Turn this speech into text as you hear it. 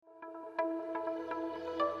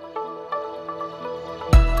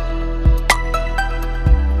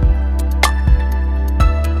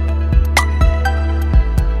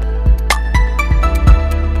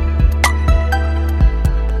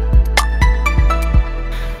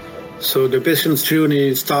So the patient's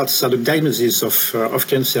journey starts at the diagnosis of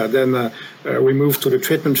cancer. Then we move to the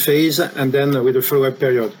treatment phase, and then with the follow-up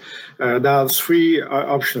period. There are three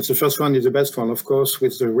options. The first one is the best one, of course,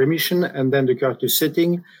 with the remission, and then the curative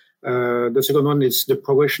setting. The second one is the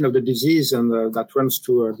progression of the disease, and that runs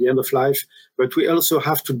to the end of life. But we also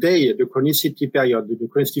have today the chronicity period, the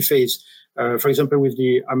chronicity phase. For example, with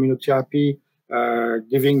the immunotherapy,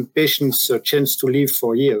 giving patients a chance to live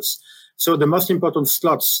for years. So the most important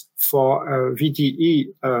slots for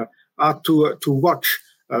VTE are to watch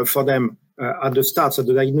for them at the start of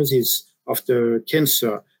the diagnosis of the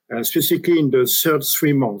cancer, specifically in the third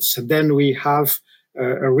 3 months. Then we have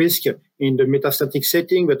a risk in the metastatic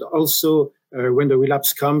setting, but also when the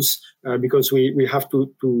relapse comes, because we have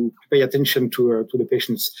to pay attention to the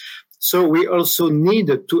patients. So we also need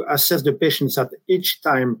to assess the patients at each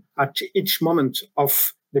time, at each moment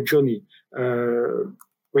of the journey,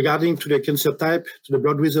 regarding to the cancer type, to the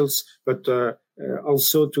blood results, but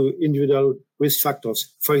also to individual risk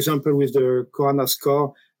factors. For example, with the Corona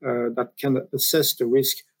score that can assess the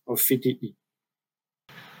risk of VTE.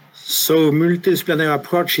 So multidisciplinary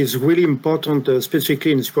approach is really important,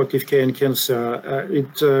 specifically in supportive care in cancer.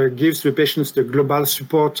 It gives the patients the global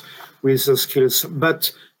support with skills,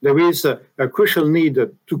 but there is a crucial need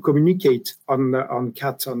to communicate on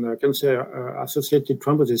CAT, on cancer-associated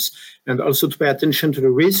thrombosis, and also to pay attention to the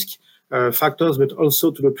risk factors, but also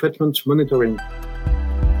to the treatment monitoring.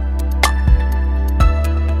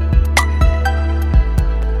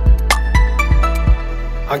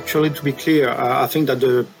 Actually, to be clear, I think that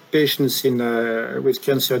the patients with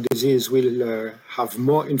cancer disease will have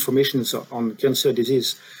more information on cancer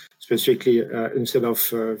disease, specifically instead of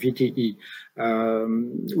VTE.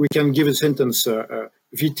 We can give a sentence,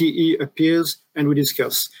 VTE appears and we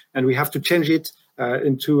discuss, and we have to change it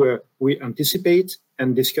into we anticipate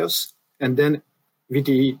and discuss, and then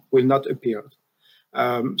VTE will not appear.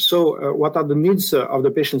 So what are the needs of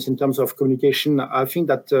the patients in terms of communication? I think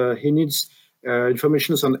that he needs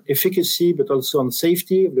information on efficacy, but also on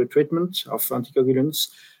safety of the treatment of anticoagulants.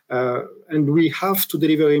 And we have to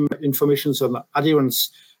deliver him information on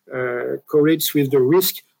adherence correlates with the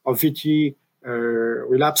risk of VTE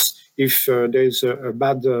relapse if there is a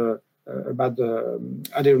bad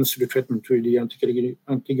adherence to the treatment, to the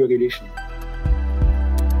anticoagulation.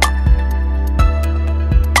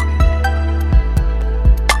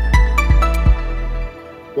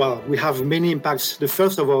 Well, we have many impacts. The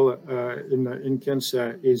first of all in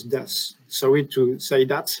cancer is death. Sorry to say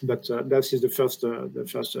that, but death is the first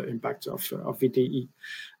impact of VTE.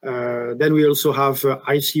 Then we also have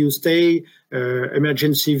ICU stay,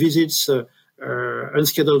 emergency visits,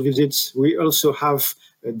 unscheduled visits. We also have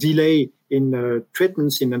a delay in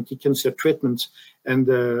treatments, in anti-cancer treatment, and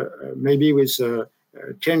maybe with a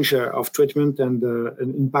change of treatment and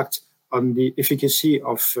an impact on the efficacy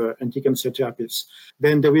of anti-cancer therapies.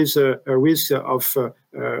 Then there is a risk of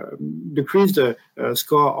decreased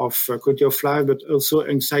score of quality of life, but also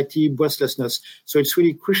anxiety, breathlessness. So it's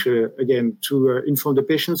really crucial, again, to inform the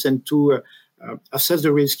patients and to assess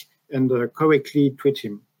the risk and correctly treat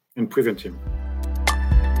him and prevent him.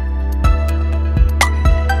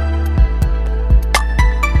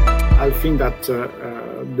 I think that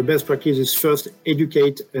the best practice is first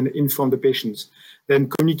educate and inform the patients, then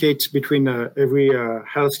communicate between every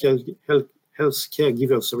healthcare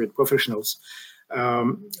givers, professionals,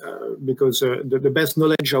 because the best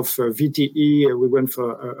knowledge of VTE, we went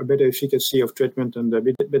for a better efficacy of treatment and a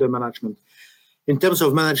better management. In terms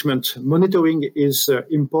of management, monitoring is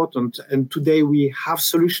important, and today we have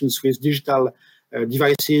solutions with digital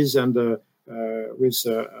devices and with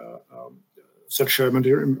such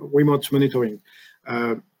remote monitoring.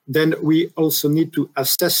 Then we also need to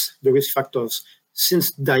assess the risk factors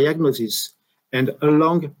since diagnosis and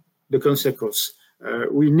along the cancer course.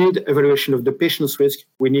 We need evaluation of the patient's risk.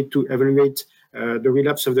 We need to evaluate the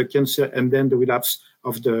relapse of the cancer and then the relapse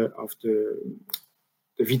of the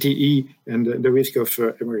VTE and the risk of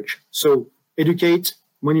hemorrhage. So educate,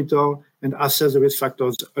 monitor, and assess the risk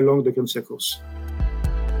factors along the cancer course.